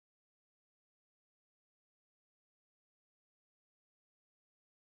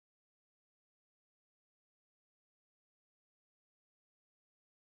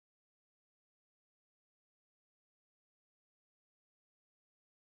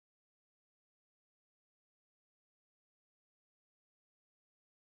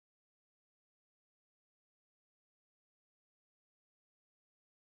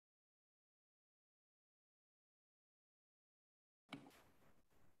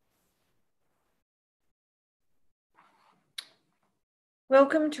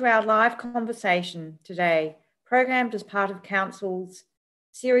Welcome to our live conversation today, programmed as part of Council's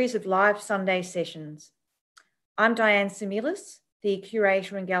series of live Sunday sessions. I'm Diane Similis, the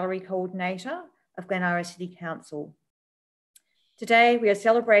Curator and Gallery Coordinator of Glenara City Council. Today, we are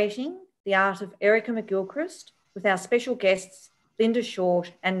celebrating the art of Erica McGilchrist with our special guests, Linda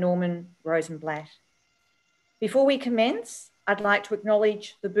Short and Norman Rosenblatt. Before we commence, I'd like to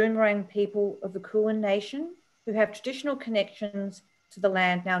acknowledge the Boomerang people of the Kulin Nation who have traditional connections to the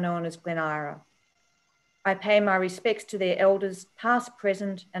land now known as Glenara. I pay my respects to their elders past,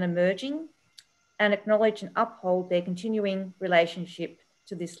 present and emerging, and acknowledge and uphold their continuing relationship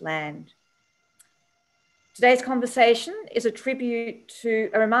to this land. Today's conversation is a tribute to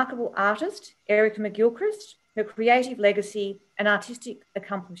a remarkable artist, Erica McGilchrist, her creative legacy and artistic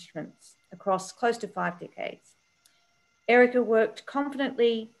accomplishments across close to 5 decades. Erica worked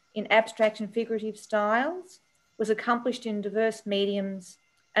confidently in abstract and figurative styles, was accomplished in diverse mediums,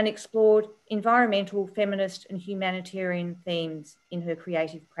 and explored environmental, feminist and humanitarian themes in her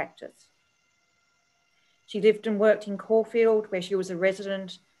creative practice. She lived and worked in Caulfield, where she was a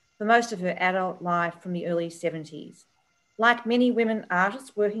resident for most of her adult life from the early 70s. Like many women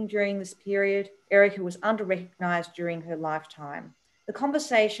artists working during this period, Erica was under-recognised during her lifetime. The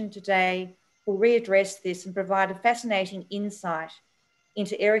conversation today will readdress this and provide a fascinating insight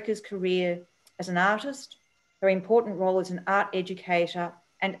into Erica's career as an artist, her important role as an art educator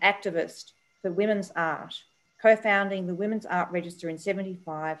and activist for women's art, co-founding the Women's Art Register in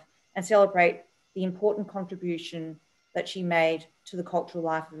 '75, and celebrate the important contribution that she made to the cultural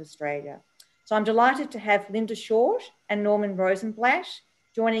life of Australia. So I'm delighted to have Linda Short and Norman Rosenblatt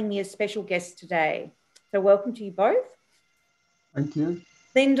joining me as special guests today. So welcome to you both. Thank you.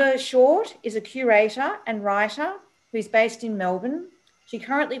 Linda Short is a curator and writer who's based in Melbourne. She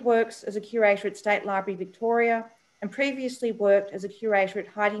currently works as a curator at State Library Victoria and previously worked as a curator at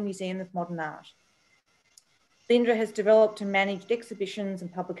Heide Museum of Modern Art. Linda has developed and managed exhibitions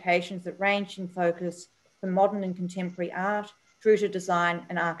and publications that range in focus from modern and contemporary art through to design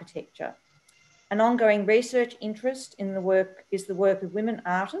and architecture. An ongoing research interest in the work is the work of women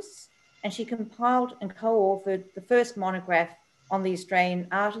artists, and she compiled and co-authored the first monograph on the Australian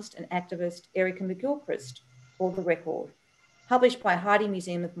artist and activist Erica McGilchrist, or The Record, published by Heide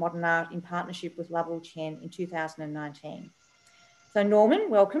Museum of Modern Art in partnership with Lovell Chen in 2019. So Norman,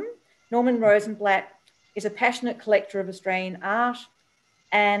 welcome. Norman Rosenblatt is a passionate collector of Australian art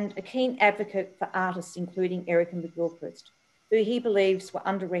and a keen advocate for artists, including Erica McGilchrist, who he believes were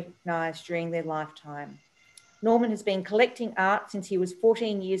under-recognised during their lifetime. Norman has been collecting art since he was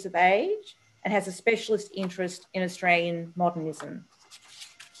 14 years of age and has a specialist interest in Australian modernism.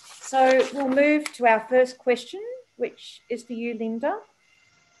 So we'll move to our first question, which is for you, Linda.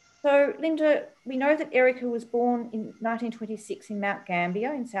 So Linda, we know that Erica was born in 1926 in Mount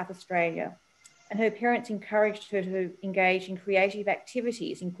Gambier in South Australia, and her parents encouraged her to engage in creative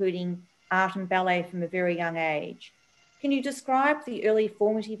activities, including art and ballet from a very young age. Can you describe the early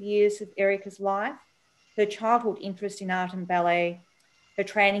formative years of Erica's life, her childhood interest in art and ballet, her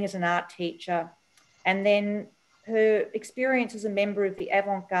training as an art teacher, and then her experience as a member of the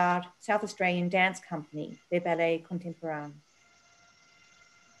avant-garde South Australian dance company, their Ballet Contemporain?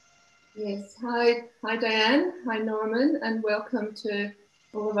 Yes, hi Diane, hi Norman, and welcome to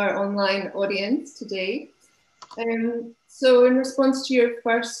all of our online audience today. So in response to your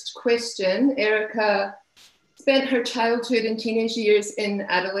first question, Erica spent her childhood and teenage years in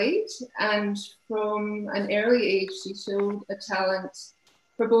Adelaide, and from an early age she showed a talent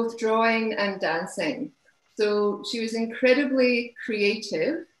for both drawing and dancing. So she was incredibly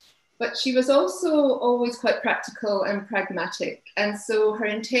creative, but she was also always quite practical and pragmatic. And so her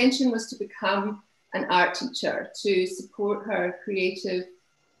intention was to become an art teacher to support her creative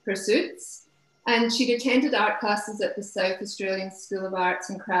pursuits. And she'd attended art classes at the South Australian School of Arts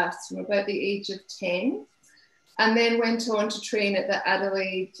and Crafts from about the age of 10, and then went on to train at the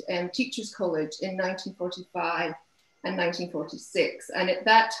Adelaide Teachers College in 1945 and 1946. And at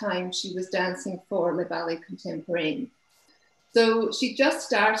that time, she was dancing for Le Ballet Contemporain. So she just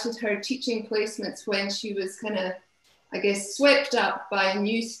started her teaching placements when she was kind of, I guess, swept up by a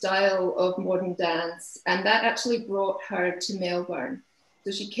new style of modern dance. And that actually brought her to Melbourne.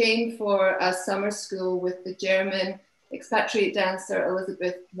 So she came for a summer school with the German expatriate dancer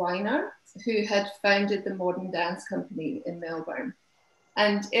Elizabeth Weiner, who had founded the Modern Dance Company in Melbourne.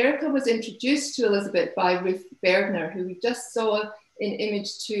 And Erica was introduced to Elizabeth by Ruth Bergner, who we just saw in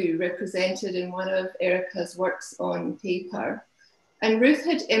image 2, represented in one of Erica's works on paper. And Ruth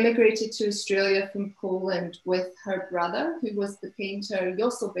had immigrated to Australia from Poland with her brother, who was the painter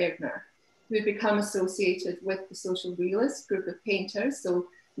Jossel Bergner, who had become associated with the social realist group of painters, so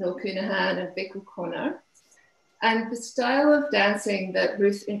Noel Counihan and Vic O'Connor. And the style of dancing that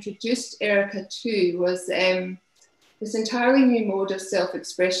Ruth introduced Erica to was this entirely new mode of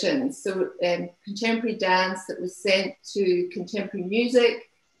self-expression. So contemporary dance that was sent to contemporary music,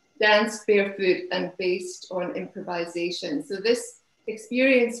 danced barefoot and based on improvisation. So this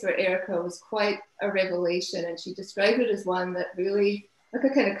experience for Erica was quite a revelation, and she described it as one that really, like a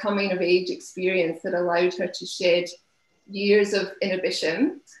kind of coming of age experience that allowed her to shed years of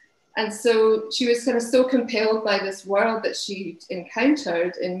inhibition. And so she was kind of so compelled by this world that she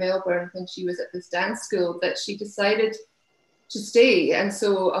encountered in Melbourne when she was at this dance school that she decided to stay. And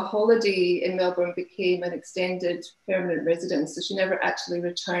so a holiday in Melbourne became an extended permanent residence. So she never actually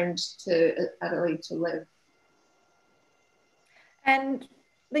returned to Adelaide to live. And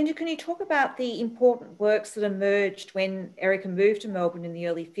Linda, can you talk about the important works that emerged when Erica moved to Melbourne in the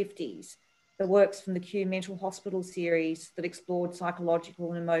early 50s? The works from the Kew Mental Hospital series that explored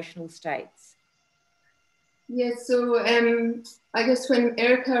psychological and emotional states. Yes, so I guess when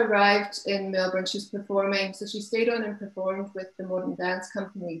Erica arrived in Melbourne, she was performing, so she stayed on and performed with the Modern Dance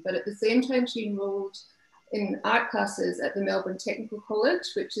Company, but at the same time she enrolled in art classes at the Melbourne Technical College,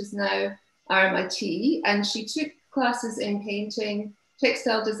 which is now RMIT, and she took classes in painting,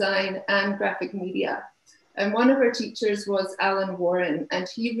 textile design and graphic media. And one of her teachers was Alan Warren, and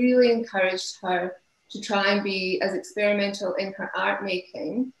he really encouraged her to try and be as experimental in her art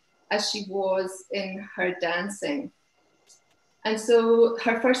making as she was in her dancing. And so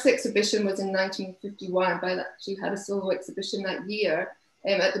her first exhibition was in 1951. By that, she had a solo exhibition that year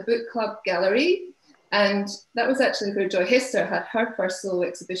at the Book Club Gallery. And that was actually where Joy Hester had her first solo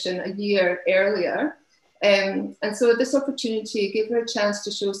exhibition a year earlier. And so this opportunity gave her a chance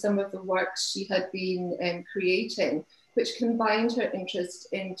to show some of the works she had been creating, which combined her interest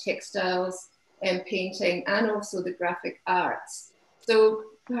in textiles and painting and also the graphic arts. So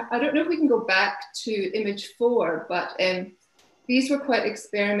I don't know if we can go back to image 4, but these were quite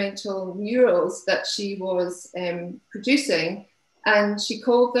experimental murals that she was producing, and she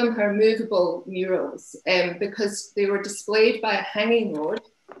called them her movable murals because they were displayed by a hanging rod.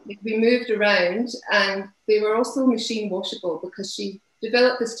 They could be moved around, and they were also machine washable because she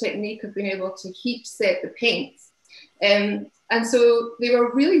developed this technique of being able to heat set the paints. And so they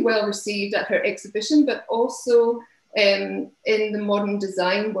were really well received at her exhibition, but also in the modern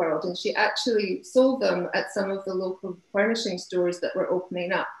design world. And she actually sold them at some of the local furnishing stores that were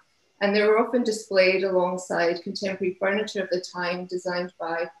opening up. And they were often displayed alongside contemporary furniture of the time designed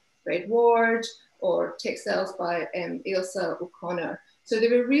by Fred Ward or textiles by Ailsa O'Connor. So they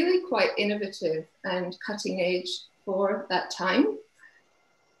were really quite innovative and cutting edge for that time.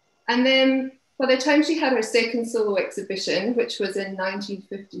 And then by the time she had her second solo exhibition, which was in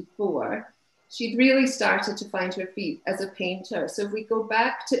 1954, she'd really started to find her feet as a painter. So if we go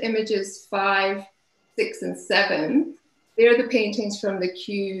back to images 5, 6, and 7, they're the paintings from the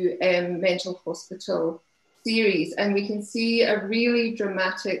Kew Mental Hospital series. And we can see a really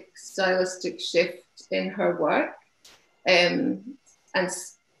dramatic stylistic shift in her work. And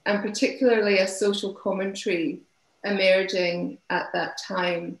particularly a social commentary emerging at that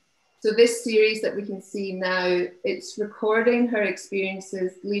time. So this series that we can see now, it's recording her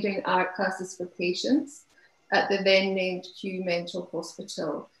experiences leading art classes for patients at the then named Kew Mental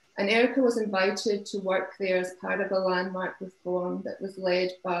Hospital. And Erica was invited to work there as part of a landmark reform that was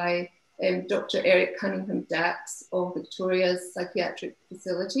led by Dr. Eric Cunningham Dax of Victoria's psychiatric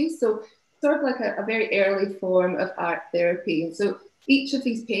facilities. So sort of like a very early form of art therapy. And so each of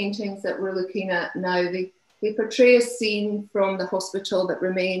these paintings that we're looking at now, they portray a scene from the hospital that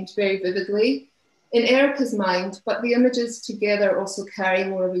remained very vividly in Erica's mind, but the images together also carry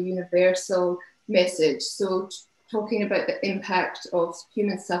more of a universal message. So talking about the impact of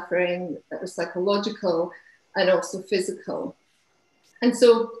human suffering that was psychological and also physical. And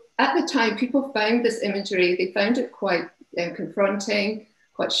so at the time, people found this imagery, they found it quite confronting,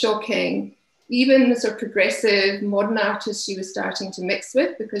 quite shocking. Even the sort of progressive modern artists she was starting to mix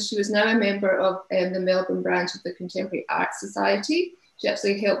with, because she was now a member of the Melbourne branch of the Contemporary Art Society. She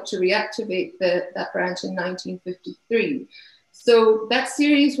actually helped to reactivate that branch in 1953. So that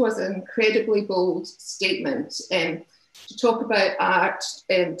series was an incredibly bold statement to talk about art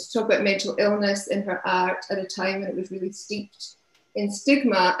and to talk about mental illness in her art at a time when it was really steeped in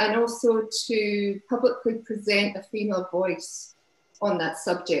stigma, and also to publicly present a female voice on that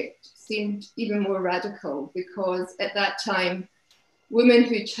subject seemed even more radical, because at that time, women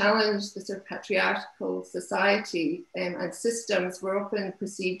who challenged the sort of patriarchal society and systems were often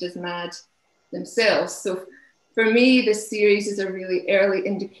perceived as mad themselves. So for me, this series is a really early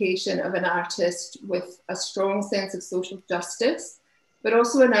indication of an artist with a strong sense of social justice, but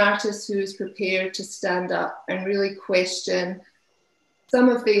also an artist who is prepared to stand up and really question some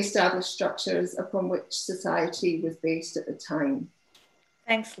of the established structures upon which society was based at the time.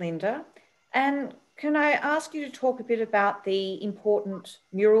 Thanks, Linda. And can I ask you to talk a bit about the important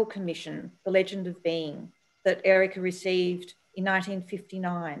mural commission, The Legend of Being, that Erica received in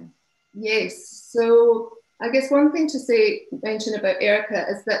 1959? Yes, so I guess one thing to mention about Erica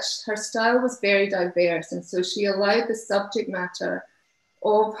is that her style was very diverse, and so she allowed the subject matter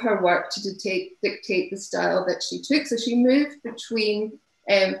of her work to dictate the style that she took. So she moved between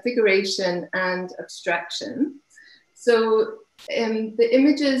figuration and abstraction. So the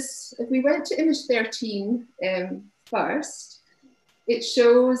images, if we went to image 13 first, it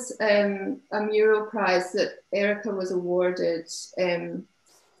shows a mural prize that Erica was awarded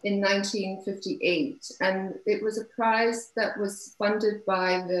in 1958. And it was a prize that was funded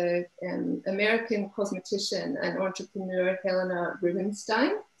by the American cosmetician and entrepreneur Helena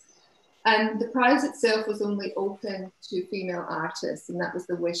Rubinstein. And the prize itself was only open to female artists, and that was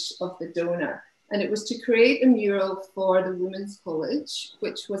the wish of the donor. And it was to create a mural for the Women's College,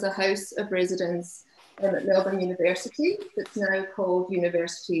 which was a house of residence at Melbourne University that's now called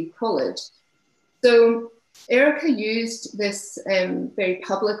University College. So Erica used this very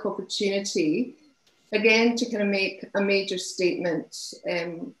public opportunity, again, to kind of make a major statement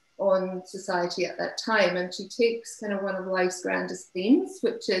on society at that time. And she takes kind of one of life's grandest themes,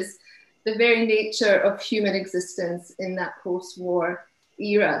 which is the very nature of human existence in that post-war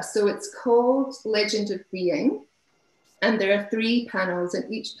era. So it's called Legend of Being, and there are 3 panels,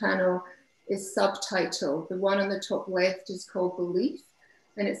 and each panel is subtitled. The one on the top left is called Belief,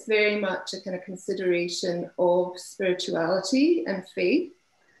 and it's very much a kind of consideration of spirituality and faith.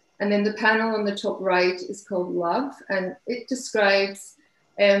 And then the panel on the top right is called Love, and it describes,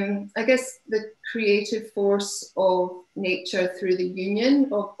 I guess, the creative force of nature through the union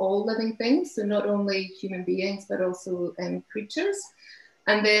of all living things, so not only human beings, but also creatures.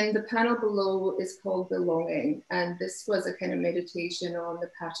 And then the panel below is called Belonging, and this was a kind of meditation on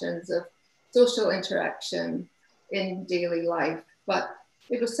the patterns of social interaction in daily life. But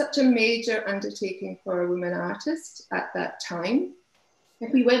it was such a major undertaking for a woman artist at that time.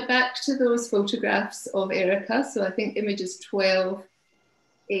 If we went back to those photographs of Erica, so I think images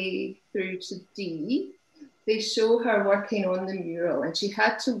 12A through to D, they show her working on the mural, and she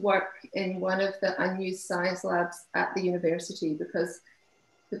had to work in one of the unused science labs at the university because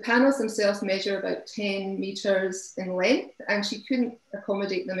the panels themselves measure about 10 meters in length, and she couldn't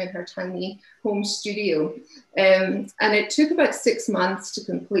accommodate them in her tiny home studio. And it took about 6 months to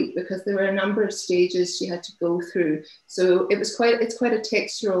complete because there were a number of stages she had to go through. So it's quite a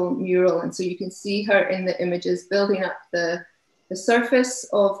textural mural, and so you can see her in the images building up the surface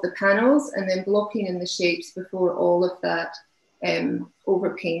of the panels and then blocking in the shapes before all of that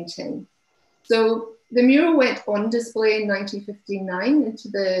overpainting. So the mural went on display in 1959 into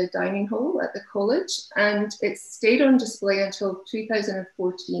the dining hall at the college, and it stayed on display until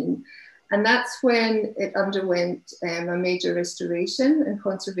 2014. And that's when it underwent a major restoration and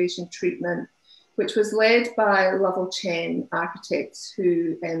conservation treatment, which was led by Lovell Chen architects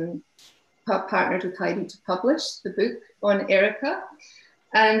who partnered with Heidi to publish the book on Erica.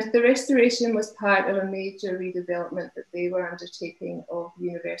 And the restoration was part of a major redevelopment that they were undertaking of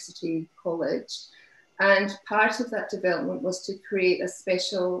University College. And part of that development was to create a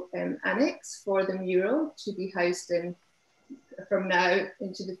special annex for the mural to be housed in from now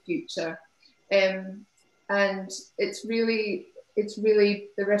into the future. And it's really,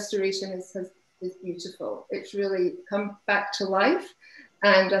 the restoration is beautiful. It's really come back to life.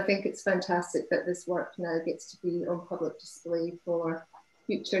 And I think it's fantastic that this work now gets to be on public display for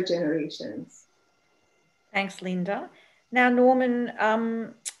future generations. Thanks, Linda. Now,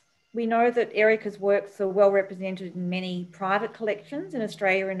 Norman, we know that Erica's works are well represented in many private collections in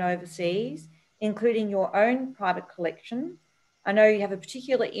Australia and overseas, including your own private collection. I know you have a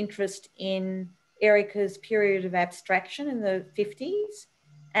particular interest in Erica's period of abstraction in the 50s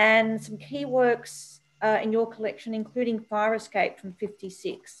and some key works in your collection, including Fire Escape from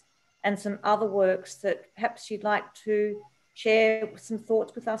 56 and some other works that perhaps you'd like to share some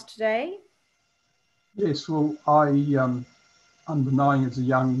thoughts with us today. Yes, well, I, knowing as a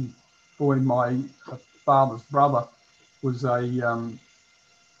young boy, my father's brother was a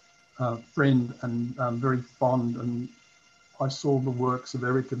friend and very fond, and I saw the works of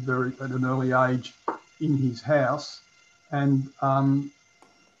Erica at an early age in his house, and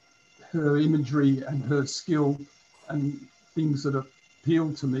her imagery and her skill and things that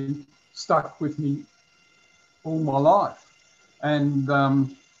appealed to me stuck with me all my life. And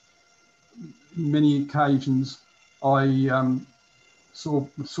many occasions I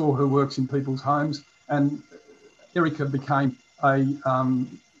saw her works in people's homes, and Erica became a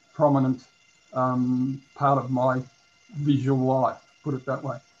prominent part of my visual life, put it that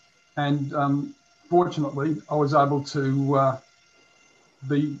way. And fortunately, I was able to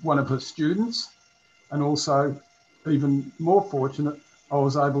be one of her students, and also, even more fortunate, I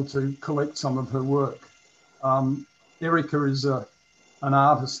was able to collect some of her work. Erica is an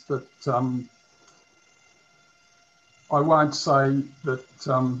artist that I won't say that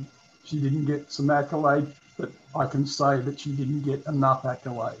she didn't get some accolade, but I can say that she didn't get enough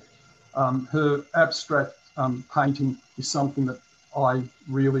accolade. Her abstract painting is something that I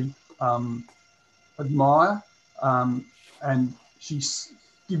really admire, and she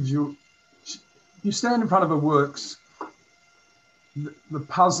gives you, you stand in front of her works, the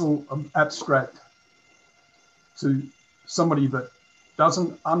puzzle of abstract to somebody that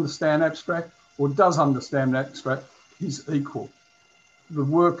doesn't understand abstract or does understand abstract is equal. The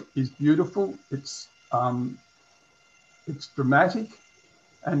work is beautiful, it's dramatic,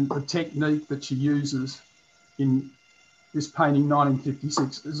 and the technique that she uses in this painting,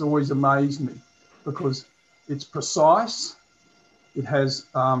 1956, has always amazed me, because it's precise, it has,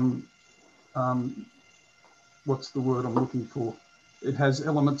 what's the word I'm looking for? It has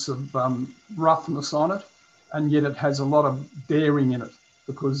elements of roughness on it, and yet it has a lot of daring in it,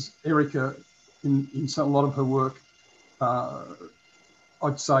 because Erica, in a lot of her work,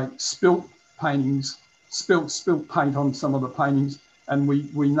 I'd say spilt paintings, spilt paint on some of the paintings, and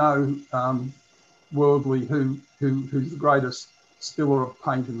we know worldly who's the greatest spiller of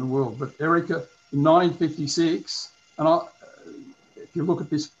paint in the world. But Erica, in 1956, and if you look at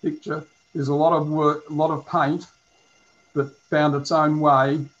this picture, there's a lot of work, a lot of paint that found its own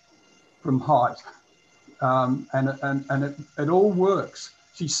way from height, and it all works.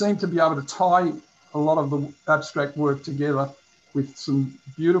 She seemed to be able to tie a lot of the abstract work together with some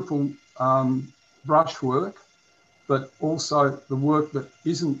beautiful brush work, but also the work that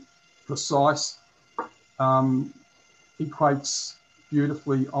isn't precise equates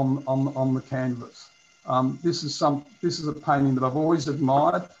beautifully on the canvas. This is a painting that I've always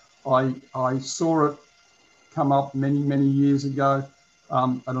admired. I saw it come up many years ago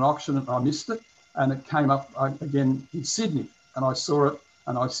at an auction, and I missed it, and it came up again in Sydney, and I saw it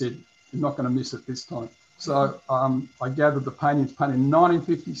and I said, you're not going to miss it this time. So I gathered the painting. It's painted in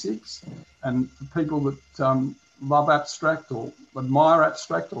 1956, and for people that love abstract or admire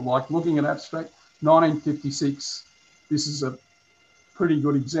abstract or like looking at abstract, 1956, this is a pretty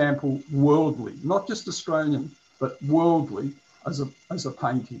good example worldly, not just Australian, but worldly as a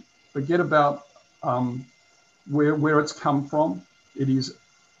painting. Forget about where it's come from.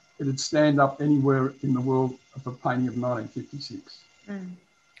 It'd stand up anywhere in the world of a painting of 1956.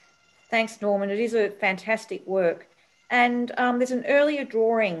 Thanks, Norman. It is a fantastic work. And there's an earlier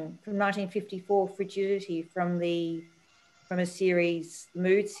drawing from 1954, Frigidity, from a series,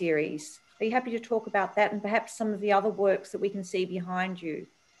 Mood series. Are you happy to talk about that and perhaps some of the other works that we can see behind you?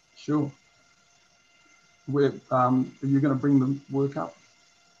 Sure. Are you going to bring the work up?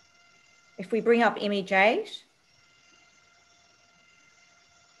 If we bring up image 8.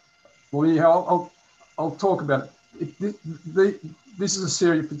 Well, yeah, I'll talk about it. This is a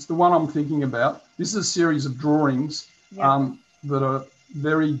series, if it's the one I'm thinking about, this is a series of drawings that are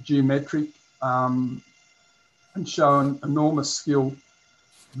very geometric and show an enormous skill.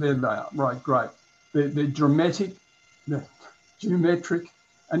 There they are, right, great. They're dramatic, they're geometric,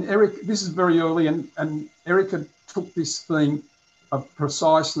 and this is very early, and Erica took this theme of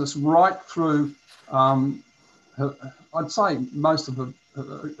preciseness right through, I'd say, most of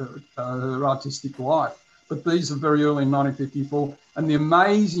her artistic life. But these are very early in 1954. And the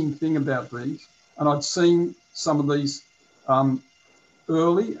amazing thing about these, and I'd seen some of these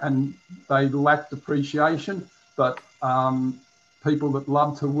early, and they lacked appreciation, but people that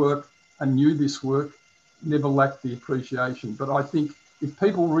loved her work and knew this work never lacked the appreciation. But I think if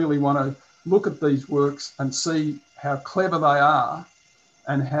people really want to look at these works and see how clever they are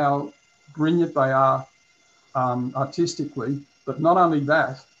and how brilliant they are artistically, but not only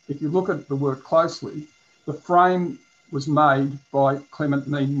that, if you look at the work closely, the frame was made by Clement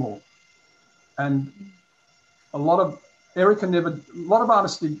Needmore. And a lot of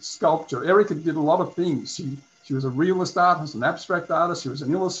artists did sculpture. Erica did a lot of things. She was a realist artist, an abstract artist, she was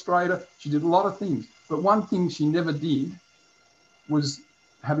an illustrator, she did a lot of things. But one thing she never did was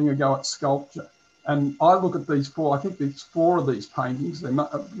having a go at sculpture. And I look at these four, I think there's 4 of these paintings,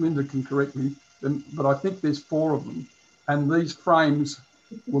 Linda can correct me, but I think there's 4 of them. And these frames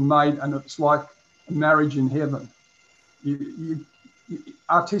were made, and it's like marriage in heaven.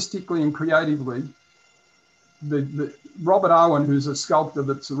 Artistically and creatively, the Robert Owen, who's a sculptor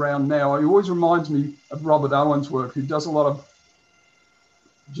that's around now, he always reminds me of Robert Owen's work, who does a lot of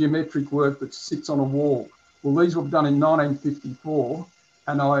geometric work that sits on a wall. Well, these were done in 1954,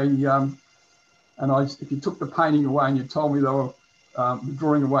 and if you took the painting away and you told me they were the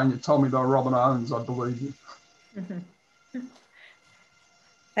drawing away and you told me they were Robert Owen's, I'd believe you.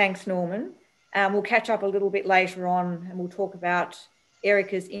 Thanks, Norman. We'll catch up a little bit later on and we'll talk about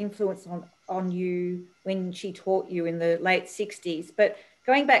Erica's influence on you when she taught you in the late 60s. But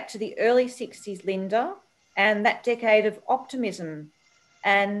going back to the early 60s, Linda, and that decade of optimism,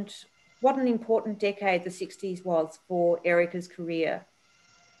 and what an important decade the 60s was for Erica's career.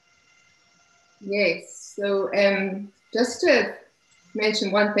 Yes, so just to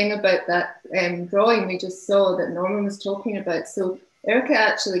mention one thing about that drawing we just saw that Norman was talking about. So Erica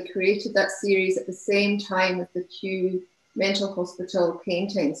actually created that series at the same time with the Kew Mental Hospital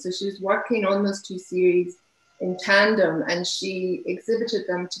painting. So she was working on those two series in tandem, and she exhibited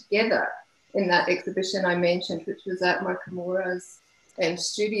them together in that exhibition I mentioned, which was at Markamura's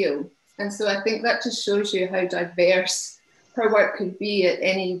studio. And so I think that just shows you how diverse her work could be at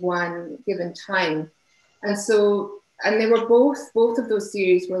any one given time. And so, and they were both of those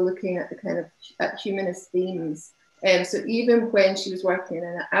series were looking at the kind of at humanist themes. So even when she was working in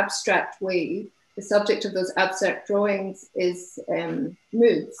an abstract way, the subject of those abstract drawings is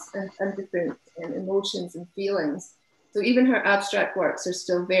moods and different emotions and feelings. So even her abstract works are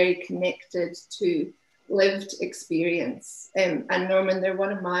still very connected to lived experience. And Norman, they're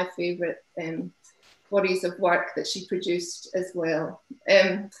one of my favorite bodies of work that she produced as well.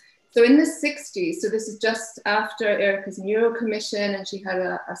 So in the 60s, so this is just after Erica's Mural Commission, and she had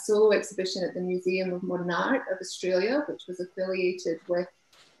a solo exhibition at the Museum of Modern Art of Australia, which was affiliated with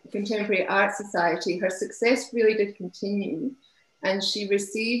the Contemporary Art Society. Her success really did continue, and she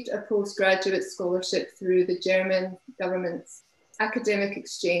received a postgraduate scholarship through the German government's academic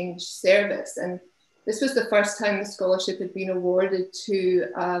exchange service. And this was the first time the scholarship had been awarded to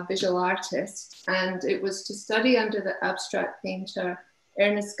a visual artist, and it was to study under the abstract painter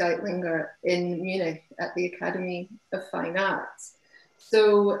Ernest Geitlinger in Munich at the Academy of Fine Arts.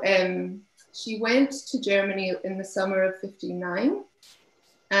 So she went to Germany in the summer of '59,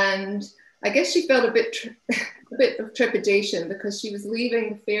 and I guess she felt a bit of trepidation because she was leaving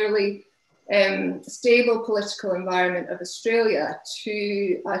the fairly stable political environment of Australia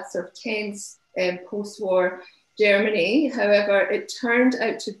to a sort of tense post-war Germany. However, it turned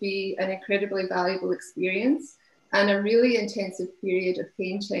out to be an incredibly valuable experience and a really intensive period of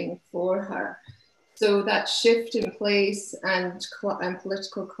painting for her. So that shift in place and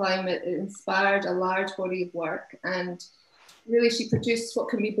political climate inspired a large body of work, and really she produced what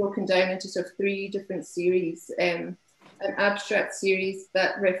can be broken down into sort of three different series. An abstract series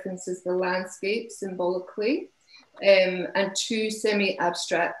that references the landscape symbolically, and two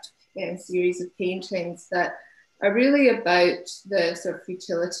semi-abstract series of paintings that are really about the sort of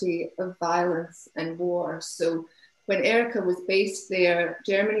futility of violence and war. So when Erica was based there,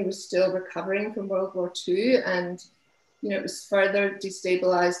 Germany was still recovering from World War II, and it was further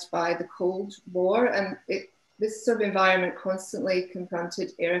destabilized by the Cold War, and this sort of environment constantly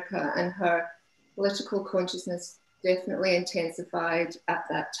confronted Erica, and her political consciousness definitely intensified at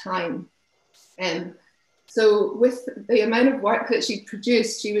that time. So with the amount of work that she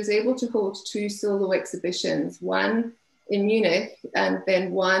produced, she was able to hold two solo exhibitions, one in Munich and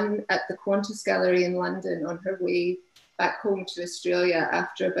then one at the Qantas Gallery in London on her way back home to Australia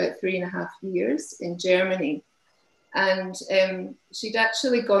after about 3.5 years in Germany. And she'd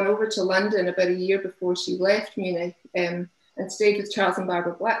actually gone over to London about a year before she left Munich and stayed with Charles and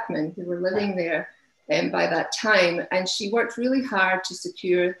Barbara Blackman, who were living there by that time. And she worked really hard to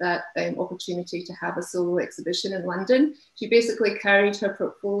secure that opportunity to have a solo exhibition in London. She basically carried her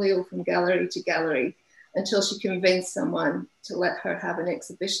portfolio from gallery to gallery until she convinced someone to let her have an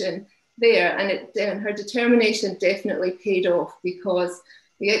exhibition there. And her determination definitely paid off, because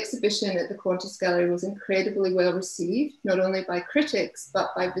the exhibition at the Qantas Gallery was incredibly well received, not only by critics,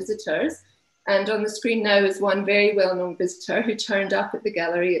 but by visitors. And on the screen now is one very well-known visitor who turned up at the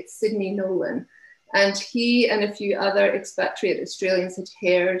gallery. It's Sidney Nolan. And he and a few other expatriate Australians had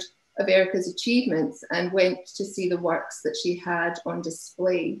heard of Erica's achievements and went to see the works that she had on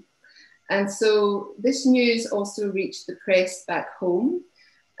display. And so this news also reached the press back home.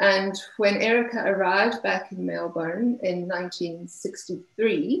 And when Erica arrived back in Melbourne in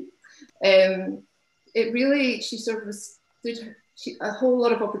 1963, she sort of a whole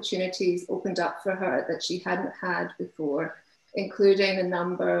lot of opportunities opened up for her that she hadn't had before. including a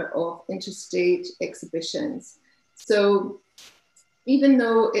number of interstate exhibitions. So even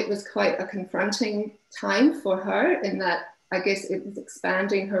though it was quite a confronting time for her in that, I guess it was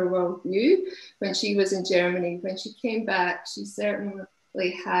expanding her worldview when she was in Germany, when she came back, she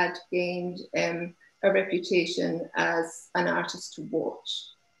certainly had gained a reputation as an artist to watch.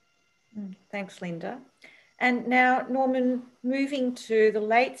 Thanks, Linda. And now, Norman, moving to the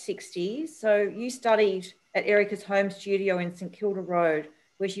late 60s, so you studied at Erica's home studio in St Kilda Road,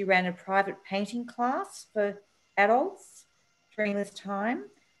 where she ran a private painting class for adults during this time.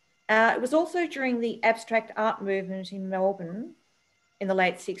 It was also during the abstract art movement in Melbourne in the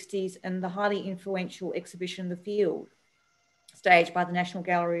late 60s and the highly influential exhibition The Field, staged by the National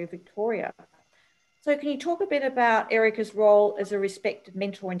Gallery of Victoria. So can you talk a bit about Erica's role as a respected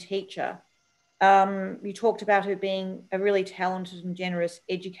mentor and teacher? You talked about her being a really talented and generous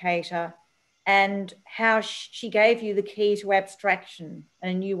educator and how she gave you the key to abstraction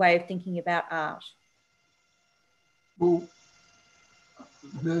and a new way of thinking about art. Well,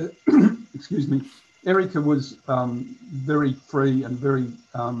 excuse me, Erica was very free and very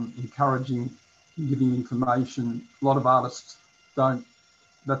encouraging in giving information. A lot of artists don't.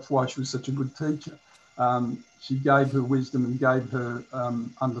 That's why she was such a good teacher. She gave her wisdom and gave her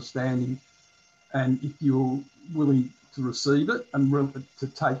understanding. And if you're willing to receive it and to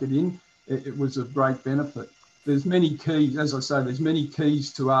take it in, it was of great benefit. There's many keys, as I say, there's many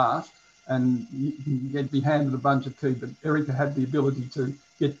keys to art, and you can be handed a bunch of keys, but Erica had the ability to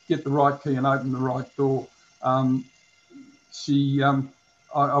get the right key and open the right door. I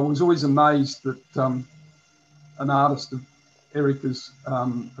was always amazed that an artist of Erica's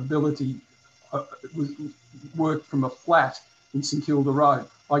ability worked from a flat in St Kilda Road.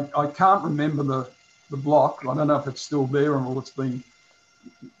 I can't remember the block. I don't know if it's still there or it's been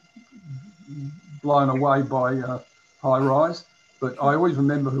blown away by high rise, but I always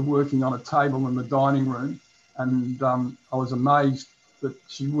remember her working on a table in the dining room, and I was amazed that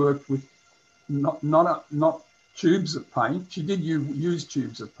she worked with not tubes of paint. She did use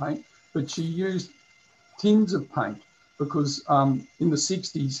tubes of paint, but she used tins of paint because in the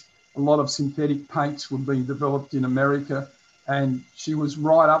 60s, a lot of synthetic paints were being developed in America, and she was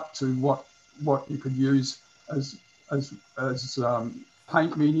right up to what you could use as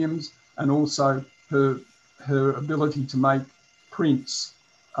paint mediums, and also her ability to make prints,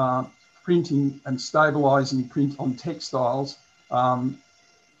 printing and stabilising print on textiles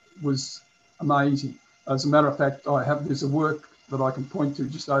was amazing. As a matter of fact, there's a work that I can point to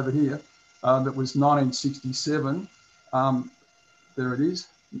just over here that was 1967. There it is.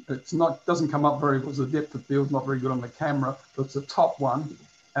 It's not, doesn't come up very, because the depth of field's not very good on the camera, but it's the top one.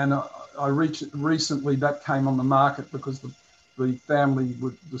 And I recently that came on the market because the family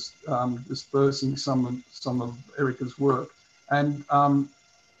were just dispersing some of Erica's work. And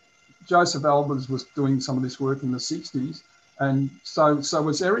Joseph Albers was doing some of this work in the 60s, and so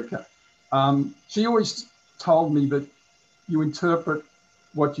was Erica. She always told me that you interpret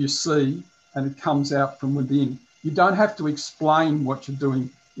what you see and it comes out from within. You don't have to explain what you're doing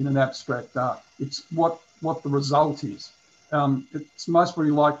in an abstract art. It's what the result is. It's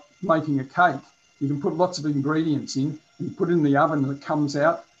mostly like making a cake. You can put lots of ingredients in, and you put it in the oven and it comes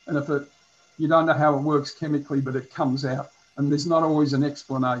out, and you don't know how it works chemically, but it comes out, and there's not always an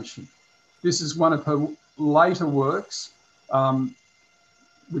explanation. This is one of her later works,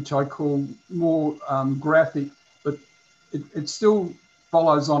 which I call more graphic, but it still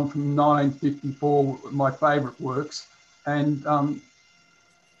follows on from 1954, my favourite works. And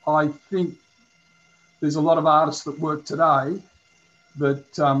I think there's a lot of artists that work today that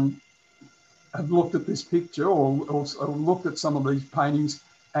have looked at this picture or looked at some of these paintings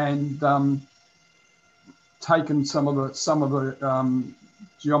and taken some of the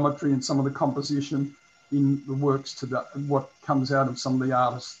geometry and some of the composition in the works today, what comes out of some of the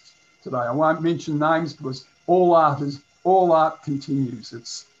artists today. I won't mention names because all art continues.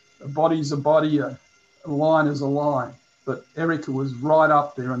 It's a body's a body, a line is a line. But Erica was right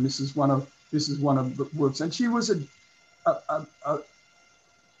up there, and this is one of the works. And she was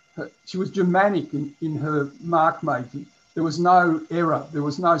she was Germanic in her mark making. There was no error. There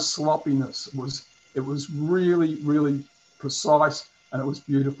was no sloppiness. It was really, really precise, and it was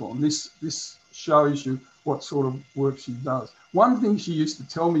beautiful. And this shows you what sort of work she does. One thing she used to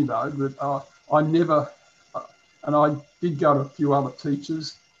tell me, though, that I never, and I did go to a few other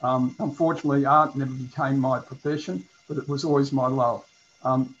teachers. Unfortunately, art never became my profession, but it was always my love.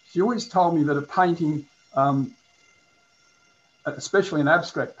 She always told me that a painting, especially an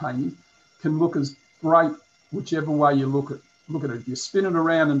abstract painting, can look as great whichever way you look at it. If you spin it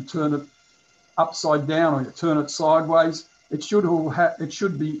around and turn it upside down, or you turn it sideways, it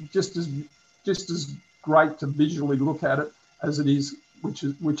should be just as great to visually look at it as it is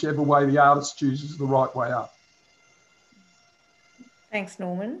whichever way the artist chooses the right way up. Thanks,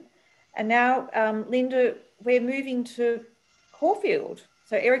 Norman. And now, Linda, we're moving to Caulfield.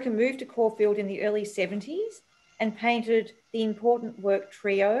 So Erica moved to Caulfield in the early 70s and painted the important work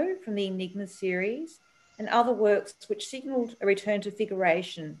Trio from the Enigma series and other works which signalled a return to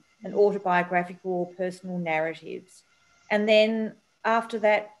figuration and autobiographical or personal narratives. And then after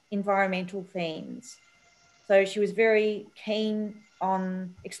that, environmental themes. So she was very keen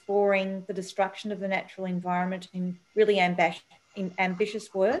on exploring the destruction of the natural environment in really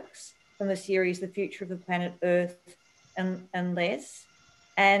ambitious works from the series The Future of the Planet Earth and Less,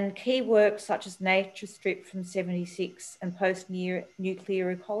 and key works such as Nature Strip from 76 and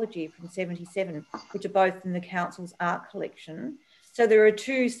Post-Nuclear Ecology from 77, which are both in the Council's art collection. So there are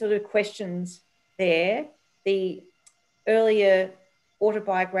two sort of questions there, the earlier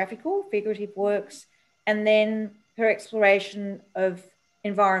autobiographical, figurative works, and then her exploration of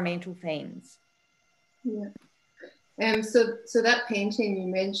environmental themes. Yeah. So that painting you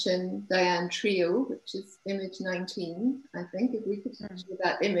mentioned, Diane, Trio, which is image 19, I think, if we could show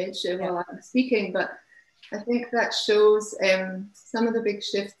that image while I'm speaking, but I think that shows some of the big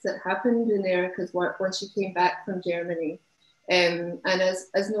shifts that happened in Erica's work when she came back from Germany. And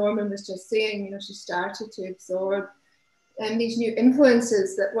as Norman was just saying, you know, she started to absorb these new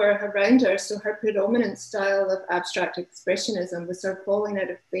influences that were around her. So her predominant style of abstract expressionism was sort of falling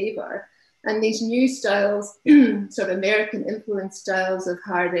out of favor. And these new styles, sort of American influence styles of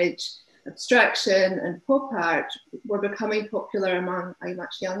hard edge abstraction and pop art, were becoming popular among a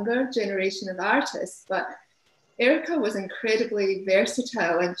much younger generation of artists. But Erica was incredibly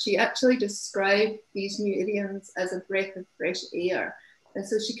versatile, and she actually described these new idioms as a breath of fresh air. And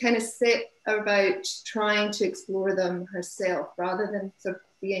so she kind of set about trying to explore them herself rather than sort of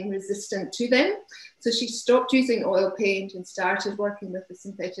being resistant to them. So she stopped using oil paint and started working with the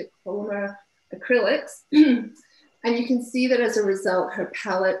synthetic polymer acrylics. And you can see that as a result, her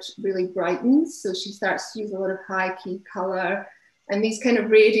palette really brightens. So she starts to use a lot of high key color and these kind of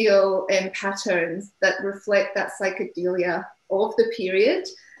radial patterns that reflect that psychedelia of the period.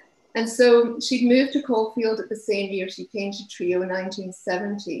 And so she'd moved to Caulfield at the same year she painted Trio in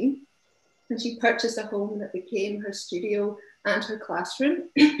 1970. And she purchased a home that became her studio and her classroom,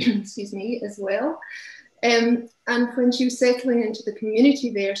 excuse me, as well. And when she was settling into the community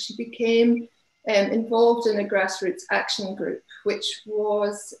there, she became involved in a grassroots action group, which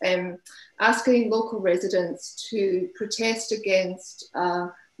was asking local residents to protest against a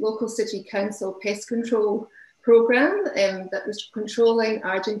local city council pest control program that was controlling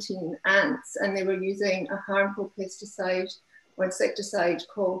Argentine ants, and they were using a harmful pesticide or insecticide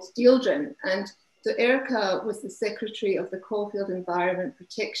called dieldrin. And so Erica was the secretary of the Caulfield Environment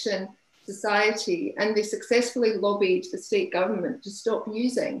Protection Society, and they successfully lobbied the state government to stop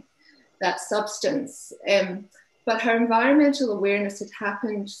using that substance. But her environmental awareness had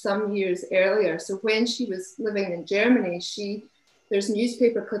happened some years earlier. So when she was living in Germany, there's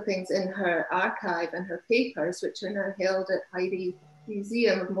newspaper clippings in her archive and her papers, which are now held at Heide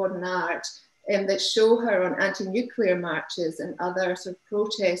Museum of Modern Art, that show her on anti-nuclear marches and other sort of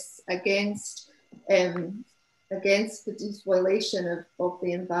protests against the despoilation of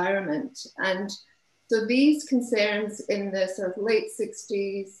the environment. And so these concerns in the sort of late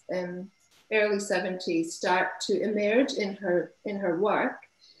 60s and early 70s start to emerge in her work.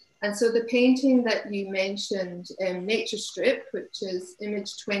 And so the painting that you mentioned, Nature Strip, which is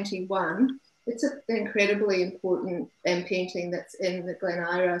image 21, it's an incredibly important painting that's in the Glen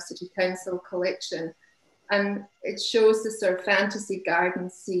Ira City Council collection. And it shows this sort of fantasy garden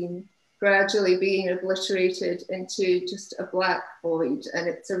scene gradually being obliterated into just a black void. And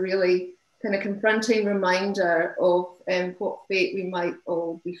it's a really kind of confronting reminder of what fate we might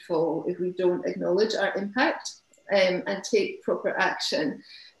all befall if we don't acknowledge our impact and take proper action.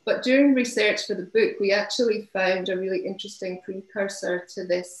 But during research for the book, we actually found a really interesting precursor to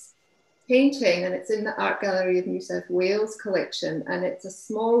this painting, and it's in the Art Gallery of New South Wales collection, and it's a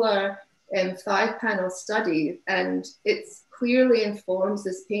smaller 5-panel study, and it clearly informs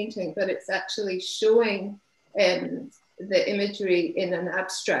this painting, but it's actually showing the imagery in an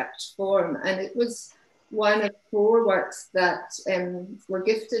abstract form. And it was one of 4 works that were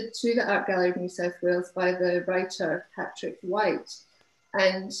gifted to the Art Gallery of New South Wales by the writer Patrick White.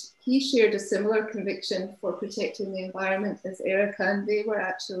 And he shared a similar conviction for protecting the environment as Erica, and they were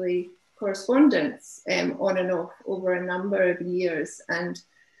actually correspondents on and off over a number of years. And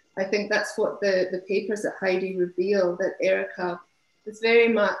I think that's what the papers at Heide reveal, that Erica was very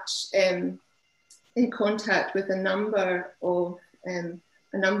much in contact with a number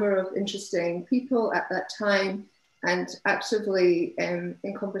of interesting people at that time, and actively in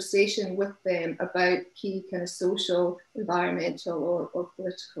conversation with them about key kind of social, environmental, or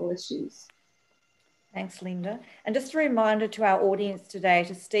political issues. Thanks, Linda. And just a reminder to our audience today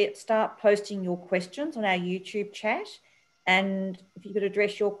to start posting your questions on our YouTube chat. And if you could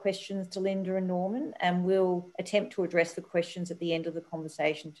address your questions to Linda and Norman, and we'll attempt to address the questions at the end of the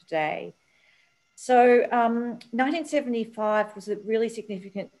conversation today. So 1975 was a really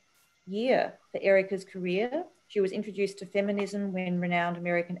significant year for Erica's career. She was introduced to feminism when renowned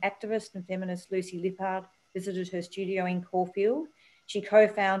American activist and feminist Lucy Lippard visited her studio in Caulfield. She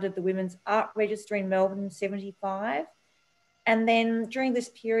co-founded the Women's Art Register in Melbourne in 75. And then during this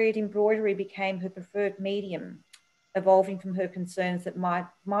period, embroidery became her preferred medium, evolving from her concerns that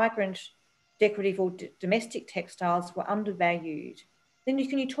migrant decorative or domestic textiles were undervalued. Linda,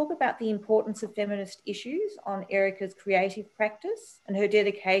 can you talk about the importance of feminist issues on Erica's creative practice and her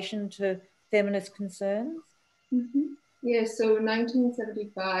dedication to feminist concerns? Mm-hmm. Yeah, so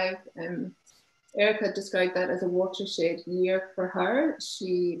 1975, Erica described that as a watershed year for her.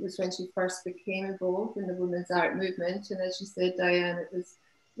 She was when she first became involved in the women's art movement. And as you said, Diane, it was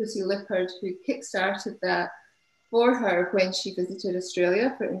Lucy Lippard who kickstarted that for her when she visited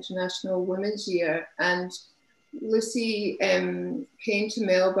Australia for International Women's Year. And Lucy came to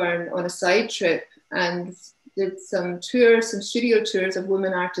Melbourne on a side trip and did some tours, some studio tours of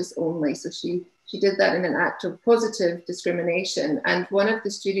women artists only. So she did that in an act of positive discrimination. And one of the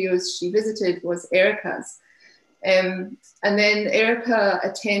studios she visited was Erica's. And then Erica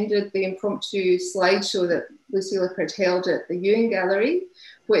attended the impromptu slideshow that Lucy Lippard held at the Ewing Gallery,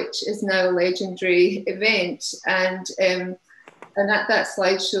 which is now a legendary event. And at that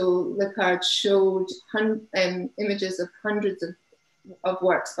slideshow, Lippard showed images of hundreds of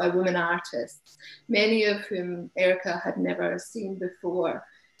works by women artists, many of whom Erica had never seen before.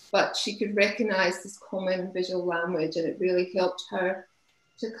 But she could recognize this common visual language, and it really helped her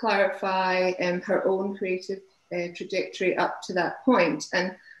to clarify her own creative trajectory up to that point.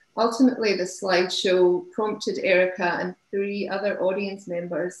 And ultimately, the slideshow prompted Erica and 3 other audience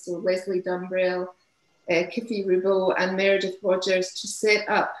members, so Leslie Dumbrell, Kiffy Roubeau and Meredith Rogers, to set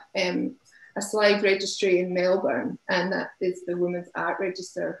up a slide registry in Melbourne, and that is the Women's Art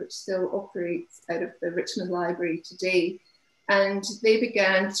Register, which still operates out of the Richmond Library today. And they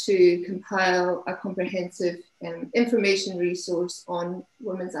began to compile a comprehensive information resource on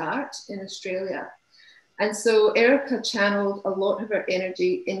women's art in Australia. And so Erica channeled a lot of her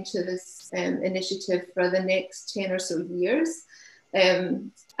energy into this initiative for the next 10 or so years.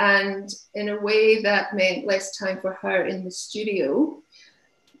 And in a way that meant less time for her in the studio.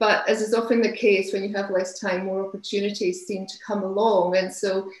 But as is often the case, when you have less time, more opportunities seem to come along. And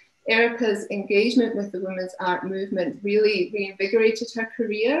so Erica's engagement with the women's art movement really reinvigorated her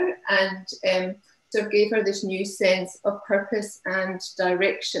career and sort of gave her this new sense of purpose and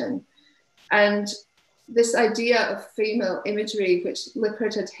direction. And this idea of female imagery, which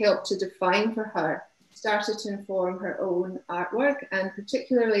Lippard had helped to define for her, started to inform her own artwork, and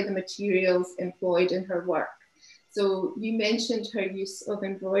particularly the materials employed in her work. So you mentioned her use of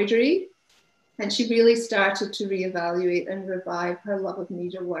embroidery, and she really started to reevaluate and revive her love of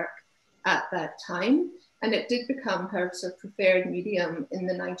needlework at that time. And it did become her sort of preferred medium in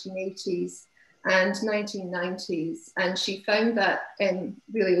the 1980s and 1990s. And she found that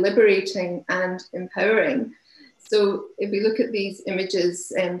really liberating and empowering. So if we look at these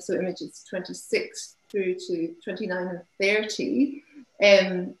images, so images 26 through to 29 and 30,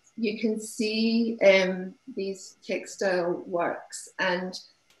 you can see these textile works, and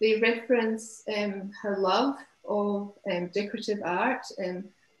they reference her love of decorative art,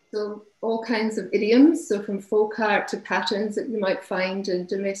 so all kinds of idioms, so from folk art to patterns that you might find in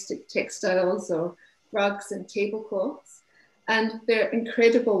domestic textiles or rugs and tablecloths. And they're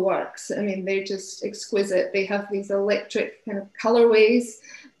incredible works. I mean, they're just exquisite. They have these electric kind of colorways.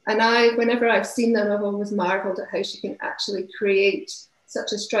 And whenever I've seen them, I've always marveled at how she can actually create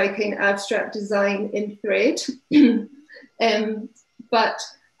such a striking abstract design in thread. But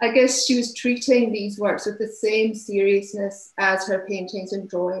I guess she was treating these works with the same seriousness as her paintings and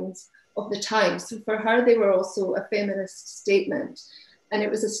drawings of the time. So for her, they were also a feminist statement. And it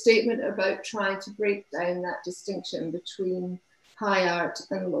was a statement about trying to break down that distinction between high art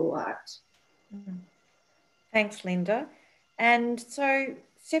and low art. Thanks, Linda. And so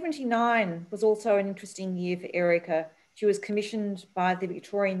 79 was also an interesting year for Erica. She was commissioned by the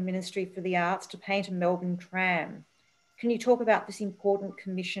Victorian Ministry for the Arts to paint a Melbourne tram. Can you talk about this important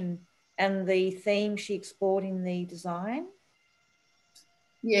commission and the theme she explored in the design?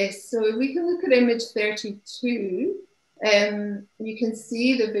 Yes, so if we can look at image 32, you can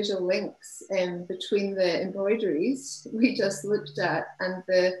see the visual links between the embroideries we just looked at and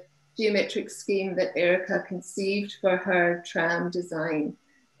the geometric scheme that Erica conceived for her tram design.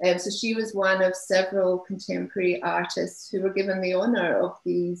 So she was one of several contemporary artists who were given the honour of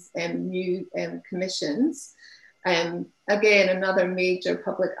these new commissions. Again, another major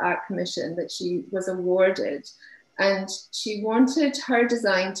public art commission that she was awarded. And she wanted her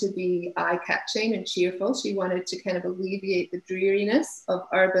design to be eye-catching and cheerful. She wanted to kind of alleviate the dreariness of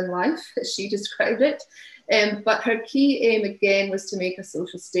urban life, as she described it. But her key aim, again, was to make a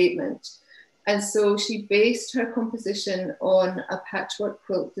social statement. And so she based her composition on a patchwork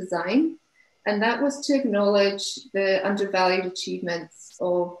quilt design. And that was to acknowledge the undervalued achievements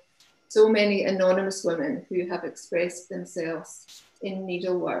of so many anonymous women who have expressed themselves in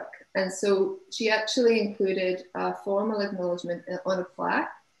needlework. And so she actually included a formal acknowledgement on a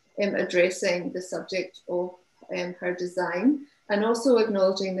plaque addressing the subject of her design, and also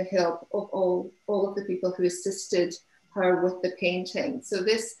acknowledging the help of all of the people who assisted her with the painting. So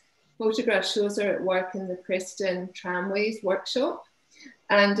this photograph shows her at work in the Preston Tramways workshop.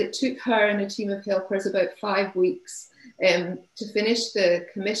 And it took her and a team of helpers about 5 weeks to finish the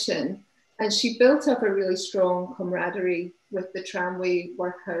commission. And she built up a really strong camaraderie with the tramway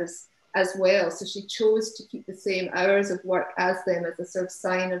workers as well. So she chose to keep the same hours of work as them as a sort of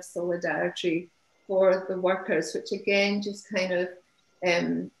sign of solidarity for the workers, which again just kind of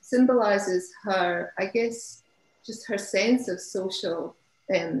symbolizes her, I guess, just her sense of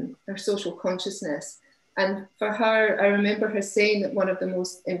her social consciousness. And for her, I remember her saying that one of the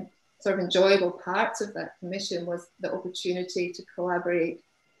most sort of enjoyable parts of that commission was the opportunity to collaborate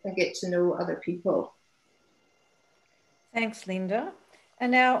and get to know other people. Thanks, Linda.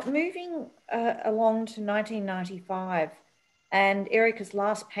 And now moving along to 1995 and Erica's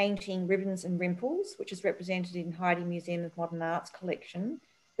last painting, Ribbons and Rimples, which is represented in Heide Museum of Modern Art's collection.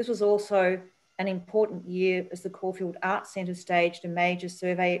 This was also an important year as the Caulfield Arts Centre staged a major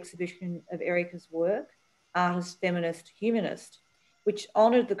survey exhibition of Erica's work, Artist, Feminist, Humanist, which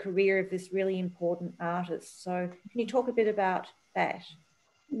honoured the career of this really important artist. So can you talk a bit about that?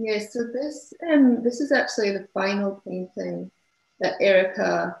 Yes, so this is actually the final painting that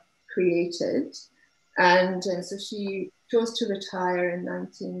Erica created. And so she chose to retire in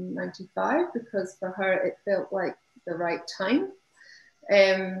 1995 because for her it felt like the right time.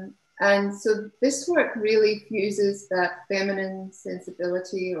 And so this work really fuses that feminine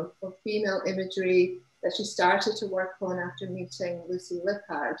sensibility or female imagery that she started to work on after meeting Lucy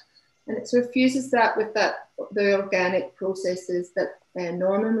Lippard. And it sort of fuses that with the organic processes that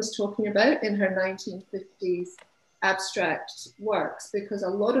Norman was talking about in her 1950s abstract works, because a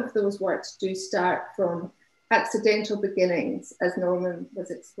lot of those works do start from accidental beginnings, as Norman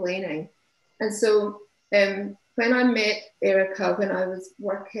was explaining. And so when I met Erica, when I was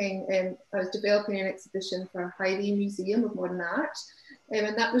working, I was developing an exhibition for Heide Museum of Modern Art,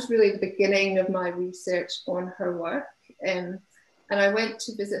 and that was really the beginning of my research on her work. And I went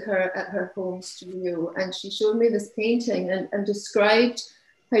to visit her at her home studio, and she showed me this painting and described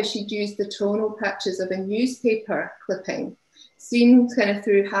how she'd used the tonal patches of a newspaper clipping, seen kind of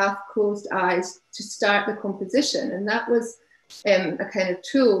through half-closed eyes, to start the composition. And that was a kind of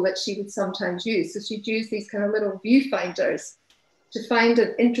tool that she would sometimes use. So she'd use these kind of little viewfinders to find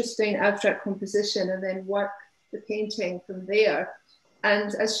an interesting abstract composition and then work the painting from there.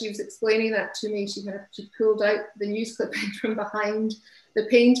 And as she was explaining that to me, she pulled out the news clipping from behind the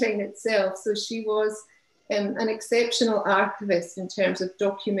painting itself. So she was an exceptional archivist in terms of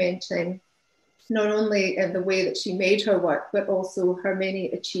documenting not only the way that she made her work, but also her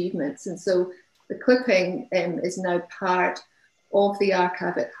many achievements. And so the clipping is now part of the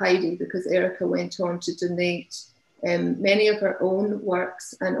archive at Heide, because Erica went on to donate many of her own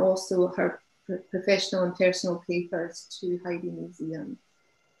works and also her professional and personal papers to Heide Museum.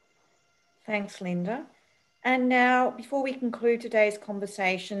 Thanks, Linda. And now, before we conclude today's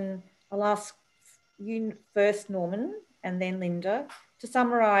conversation, I'll ask you first, Norman, and then Linda, to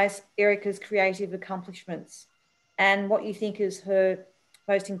summarise Erica's creative accomplishments and what you think is her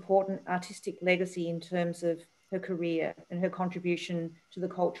most important artistic legacy in terms of her career and her contribution to the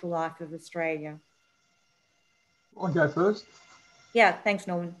cultural life of Australia. I'll go first. Yeah, thanks,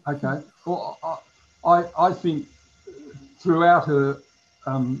 Norman. Okay. Well, I think throughout her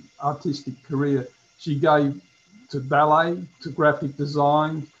artistic career, she gave to ballet, to graphic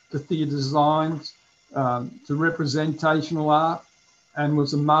design, to theatre designs, to representational art, and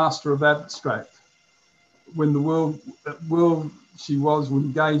was a master of abstract. When the world she was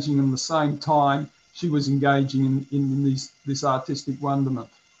engaging in the same time she was engaging in this artistic wonderment,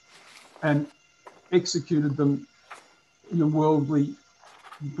 and executed them in a worldly,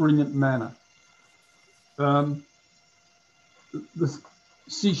 brilliant manner.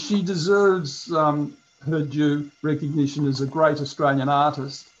 She deserves her due recognition as a great Australian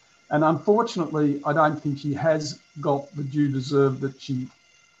artist, and unfortunately, I don't think she has got the due deserve that she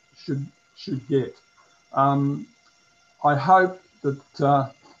should get. I hope that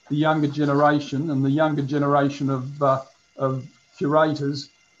the younger generation and the younger generation of curators,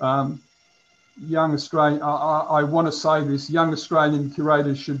 young Australian, I want to say this, young Australian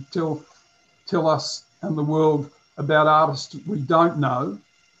curators should tell us and the world about artists we don't know,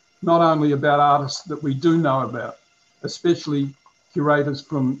 not only about artists that we do know about, especially curators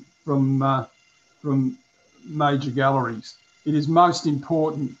from major galleries. It is most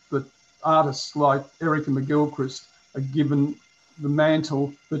important that artists like Erica McGilchrist are given the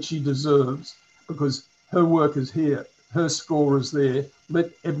mantle that she deserves, because her work is here, her score is there. Let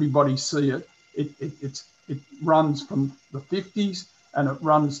everybody see it. It runs from the 50s and it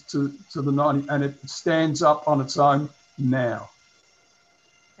runs to the 90s, and it stands up on its own now.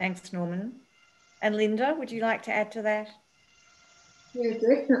 Thanks, Norman. And Linda, would you like to add to that? Yeah,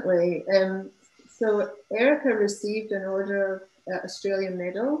 definitely. So Erica received an Order of Australia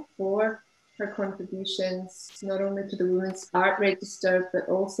Medal for her contributions not only to the Women's Art Register but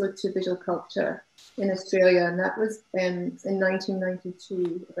also to visual culture in Australia, and that was in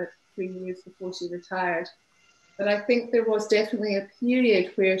 1992, about 3 years before she retired. But I think there was definitely a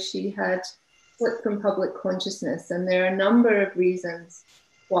period where she had slipped from public consciousness, and there are a number of reasons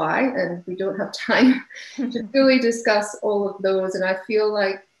why, and we don't have time to fully discuss all of those. And I feel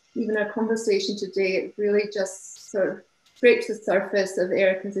like even our conversation today, it really just sort of scrapes the surface of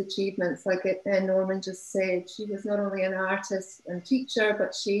Erica's achievements. Like Norman just said, she was not only an artist and teacher,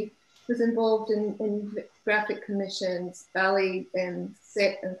 but she was involved in graphic commissions, ballet and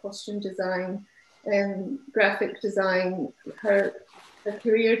set and costume design, and graphic design. Her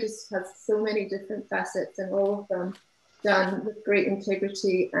career just has so many different facets, and all of them done with great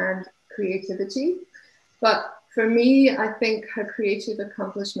integrity and creativity. But for me, I think her creative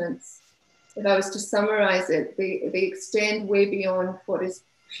accomplishments, if I was to summarize it, they extend way beyond what is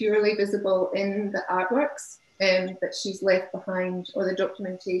purely visible in the artworks that she's left behind, or the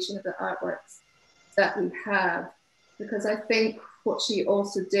documentation of the artworks that we have. Because I think what she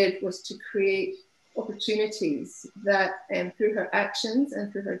also did was to create opportunities that, through her actions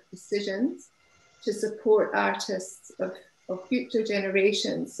and through her decisions, to support artists of future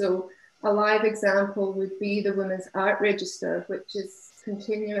generations. So a live example would be the Women's Art Register, which is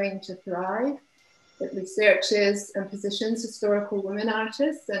continuing to thrive. It researches and positions historical women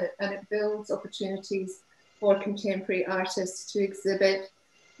artists, and it builds opportunities for contemporary artists to exhibit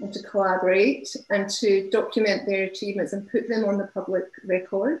and to collaborate and to document their achievements and put them on the public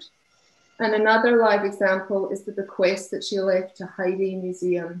record. And another live example is the bequest that she left to Heidi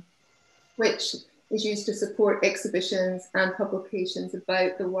Museum, which is used to support exhibitions and publications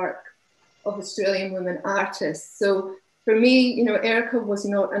about the work of Australian women artists. So for me, you know, Erica was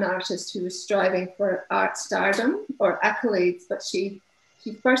not an artist who was striving for art stardom or accolades, but she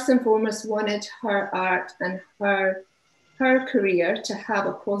first and foremost wanted her art and her career to have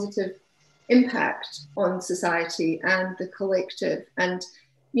a positive impact on society and the collective. And,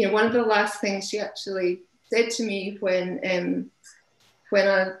 you know, one of the last things she actually said to me when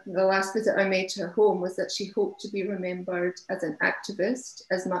the last visit I made to her home was that she hoped to be remembered as an activist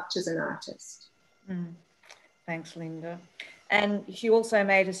as much as an artist. Thanks, Linda. And she also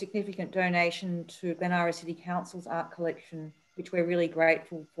made a significant donation to Glenara City Council's art collection, which we're really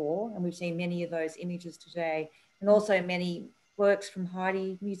grateful for. And we've seen many of those images today, and also many works from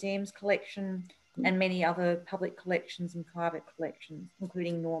Heidi Museum's collection and many other public collections and private collections,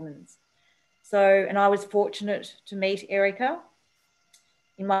 including Norman's. So, and I was fortunate to meet Erica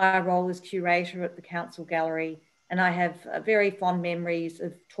in my role as curator at the Council Gallery, and I have very fond memories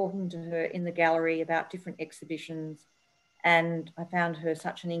of talking to her in the gallery about different exhibitions, and I found her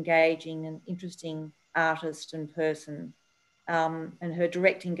such an engaging and interesting artist and person, and her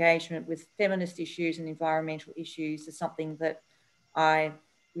direct engagement with feminist issues and environmental issues is something that I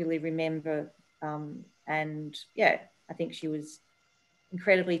really remember, and yeah, I think she was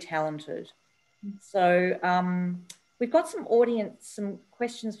incredibly talented. So we've got some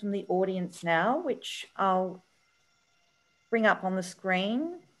questions from the audience now, which I'll bring up on the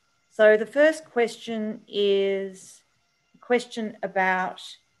screen. So the first question is a question about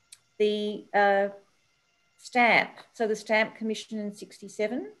the stamp. So the stamp commission in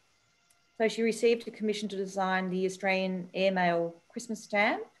 1967. So she received a commission to design the Australian airmail Christmas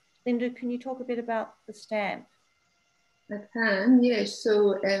stamp, Linda, can you talk a bit about the stamp? I can, yes.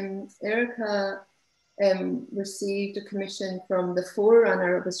 So Erica received a commission from the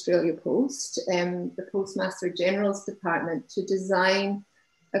forerunner of Australia Post, the Postmaster General's Department, to design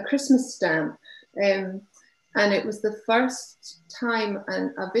a Christmas stamp. And it was the first time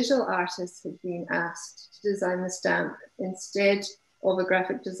a visual artist had been asked to design the stamp instead of a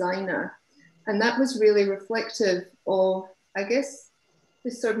graphic designer. And that was really reflective of, I guess,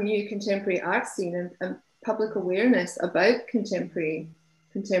 this sort of new contemporary art scene, and public awareness about contemporary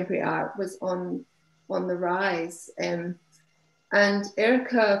art was on the rise. And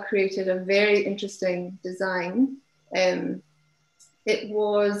Erica created a very interesting design. It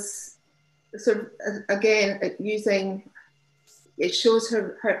was sort of, again, it shows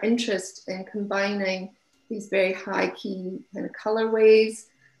her interest in combining these very high key kind of colorways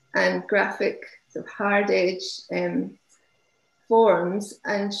and graphic sort of hard edge forms.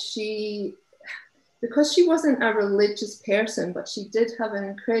 And because she wasn't a religious person, but she did have an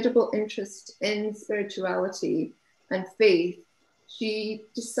incredible interest in spirituality and faith, she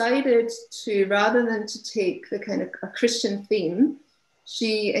decided to, rather than to take the kind of a Christian theme,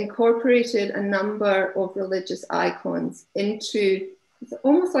 she incorporated a number of religious icons into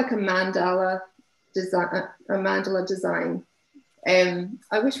almost like a mandala design.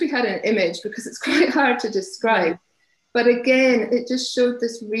 I wish we had an image because it's quite hard to describe. But again, it just showed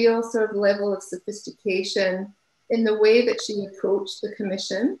this real sort of level of sophistication in the way that she approached the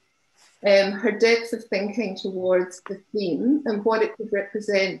commission, her depth of thinking towards the theme and what it could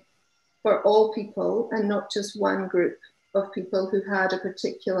represent for all people and not just one group of people who had a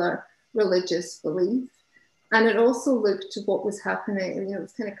particular religious belief. And it also looked to what was happening, and it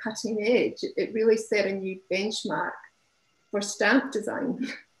was kind of cutting edge. It really set a new benchmark for stamp design.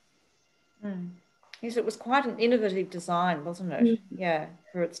 Yes, it was quite an innovative design, wasn't it? Yeah,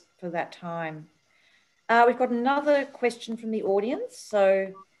 for that time. We've got another question from the audience.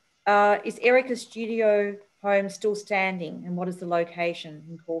 So, is Erica's studio home still standing, and what is the location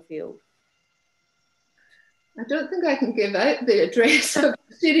in Caulfield? I don't think I can give out the address of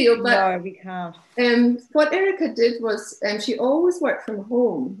the studio, but no, we can't. What Erica did was she always worked from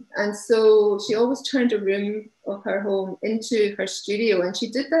home, and so she always turned a room of her home into her studio, and she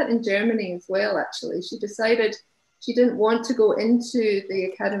did that in Germany as well. Actually, she decided she didn't want to go into the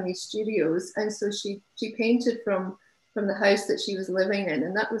Academy studios, and so she painted from the house that she was living in,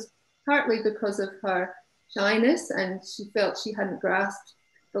 and that was partly because of her shyness, and she felt she hadn't grasped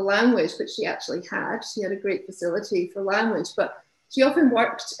the language, which she actually had. She had a great facility for language, but she often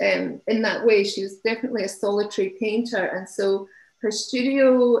worked in that way. She was definitely a solitary painter, and so her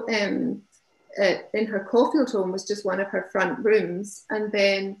studio in her Caulfield home was just one of her front rooms, and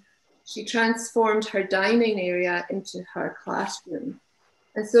then she transformed her dining area into her classroom.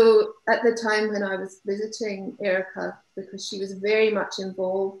 And so at the time when I was visiting Erica, because she was very much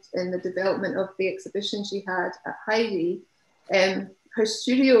involved in the development of the exhibition she had at Heidi, her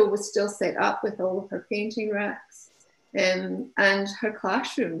studio was still set up with all of her painting racks, and her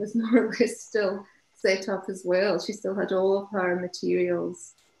classroom was more or less still set up as well. She still had all of her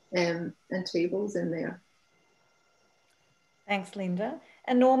materials and tables in there. Thanks, Linda.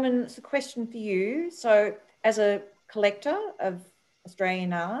 And Norman, it's a question for you. So as a collector of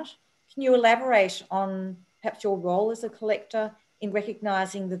Australian art, can you elaborate on perhaps your role as a collector in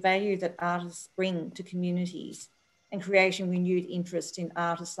recognising the value that artists bring to communities and creating renewed interest in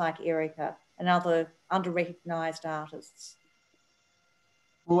artists like Erica and other under-recognised artists?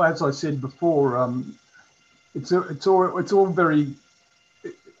 Well, as I said before, it's all very.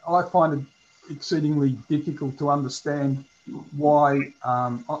 I find it exceedingly difficult to understand why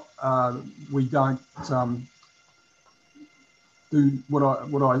we don't do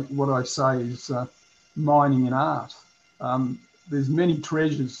what I say is mining in art. There's many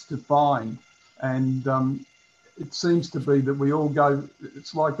treasures to find, and it seems to be that we all go.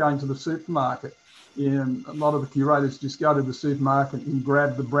 It's like going to the supermarket. A lot of the curators just go to the supermarket and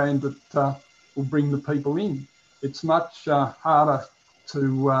grab the brand that will bring the people in. It's much harder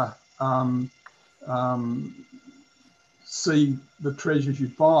to see the treasures you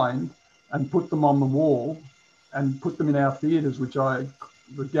find and put them on the wall and put them in our theatres,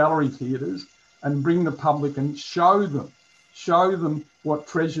 the gallery theatres, and bring the public and show them what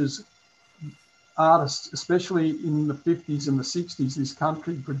treasures artists, especially in the 50s and the 60s, this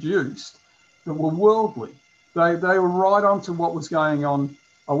country produced that were worldly. They were right onto what was going on.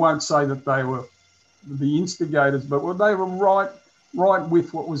 I won't say that they were the instigators, but they were right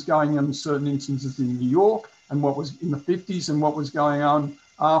with what was going on in certain instances in New York and what was in the 50s and what was going on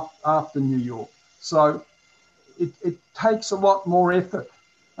after New York. So it takes a lot more effort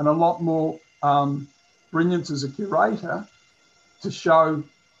and a lot more brilliance as a curator to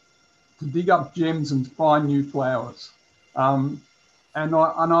dig up gems and find new flowers. And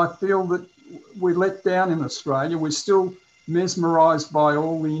I feel that we're let down in Australia. We're still mesmerised by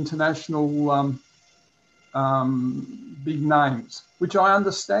all the international big names, which I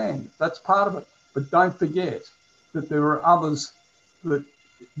understand. That's part of it. But don't forget that there are other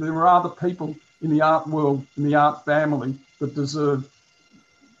people in the art world, in the art family, that deserve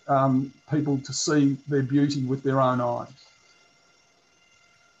people to see their beauty with their own eyes.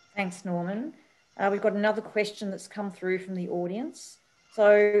 Thanks, Norman. We've got another question that's come through from the audience.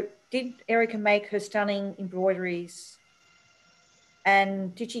 So, did Erica make her stunning embroideries,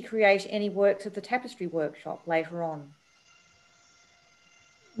 and did she create any works at the tapestry workshop later on?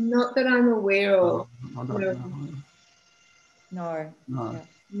 Not that I'm aware of. I don't know. No. No. Yeah.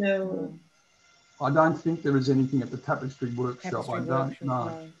 No. I don't think there is anything at the tapestry workshop. Tapestry I don't workshop,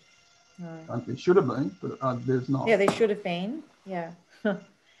 know. No. There should have been, but there's not. Yeah, there should have been. Yeah.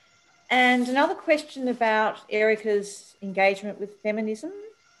 And another question about Erica's engagement with feminism.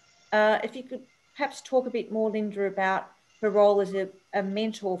 If you could perhaps talk a bit more, Linda, about her role as a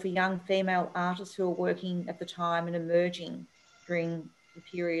mentor for young female artists who are working at the time and emerging during the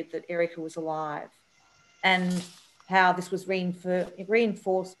period that Erica was alive, and how this was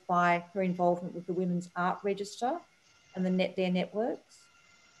reinforced by her involvement with the Women's Art Register and their networks.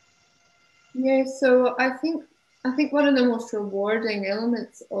 Yeah, so I think one of the most rewarding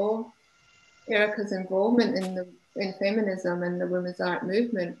elements of Erica's involvement in feminism and the women's art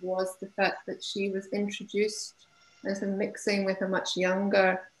movement was the fact that she was introduced as a mixing with a much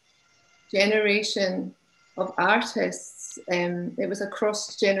younger generation of artists. It was a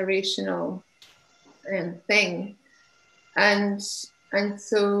cross-generational thing, and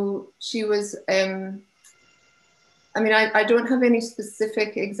so she was. I mean, I don't have any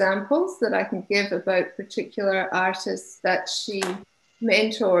specific examples that I can give about particular artists that she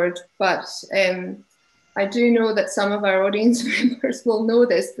mentored, but I do know that some of our audience members will know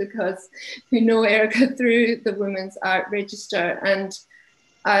this because we know Erica through the Women's Art Register. And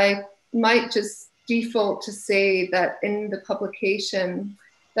I might just default to say that in the publication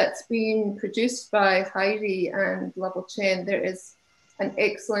that's been produced by Heidi and Lovell Chen, there is an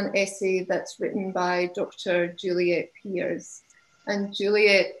excellent essay that's written by Dr. Juliet Peers. And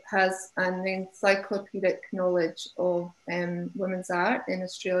Juliet has an encyclopedic knowledge of women's art in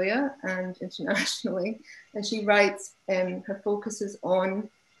Australia and internationally. And she writes, her focus is on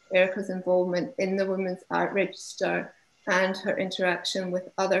Erica's involvement in the Women's Art Register and her interaction with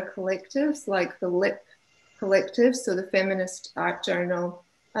other collectives like the LIP Collective, so the Feminist Art Journal,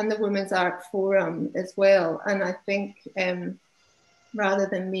 and the Women's Art Forum as well. And I think rather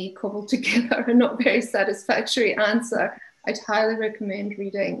than me cobble together a not very satisfactory answer, I'd highly recommend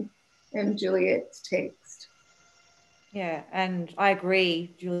reading Juliet's text. Yeah, and I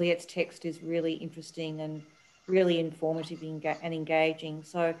agree. Juliet's text is really interesting and really informative and engaging.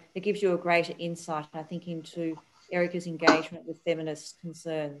 So it gives you a greater insight, I think, into Erica's engagement with feminist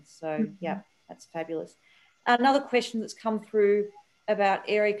concerns. So yeah, that's fabulous. Another question that's come through about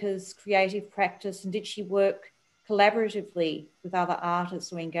Erica's creative practice, and did she work collaboratively with other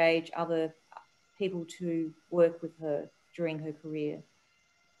artists or engage other people to work with her during her career?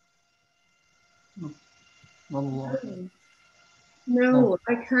 Not a lot. No,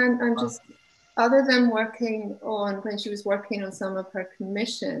 I can't. I'm just, other than working on, when she was working on some of her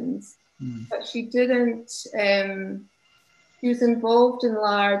commissions, but she didn't, she was involved in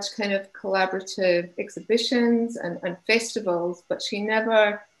large kind of collaborative exhibitions and festivals, but she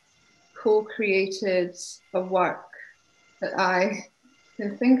never co-created a work that I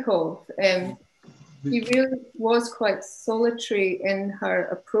can think of. She really was quite solitary in her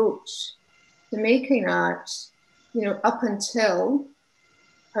approach to making art, you know, up until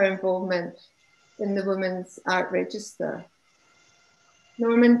her involvement in the Women's Art Register.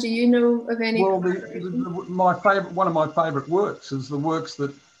 Norman, do you know of any? Well, one of my favourite works is the works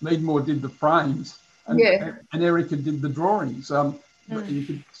that Meadmore did the frames, and Erica did the drawings. You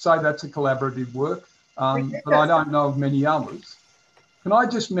could say that's a collaborative work, but I don't know of many others. Can I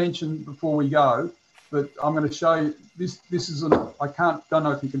just mention before we go that I'm going to show you this? This is don't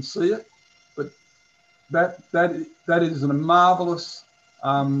know if you can see it, but that is a marvellous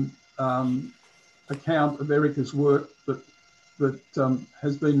account of Erica's work that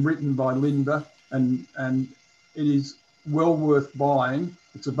has been written by Linda, and it is well worth buying.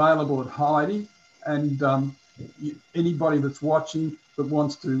 It's available at Heidi, and anybody that's watching that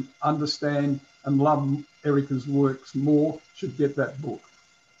wants to understand and love Erica's works more should get that book.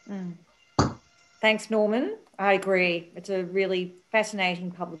 Thanks, Norman. I agree. It's a really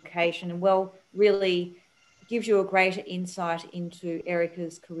fascinating publication and really gives you a greater insight into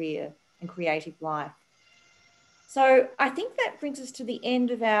Erica's career and creative life. So I think that brings us to the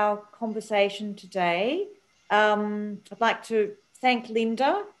end of our conversation today. I'd like to thank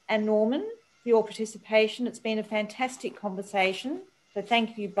Linda and Norman for your participation. It's been a fantastic conversation, so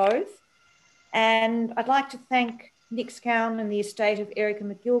thank you both. And I'd like to thank Nick Scown and the estate of Erica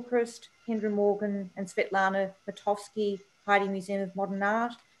McGilchrist, Kendra Morgan and Svetlana Matovsky, Heidi Museum of Modern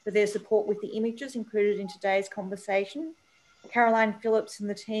Art, for their support with the images included in today's conversation. Caroline Phillips and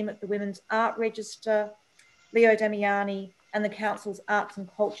the team at the Women's Art Register, Leo Damiani and the Council's Arts and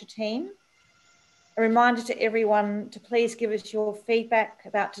Culture team. A reminder to everyone to please give us your feedback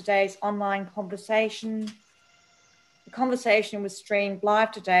about today's online conversation. The conversation was streamed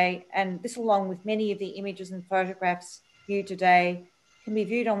live today, and this, along with many of the images and photographs viewed today, can be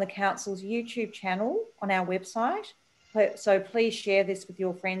viewed on the Council's YouTube channel on our website. So please share this with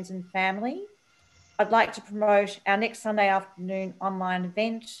your friends and family. I'd like to promote our next Sunday afternoon online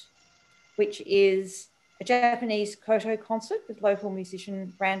event, which is a Japanese koto concert with local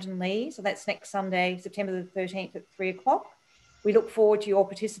musician Brandon Lee. So that's next Sunday, September the 13th at 3 o'clock. We look forward to your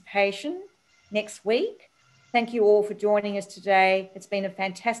participation next week. Thank you all for joining us today. It's been a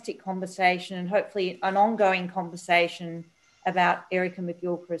fantastic conversation and hopefully an ongoing conversation about Erica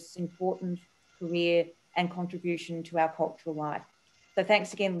McGilchrist's important career and contribution to our cultural life. So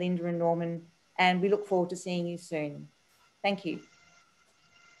thanks again, Linda and Norman, and we look forward to seeing you soon. Thank you.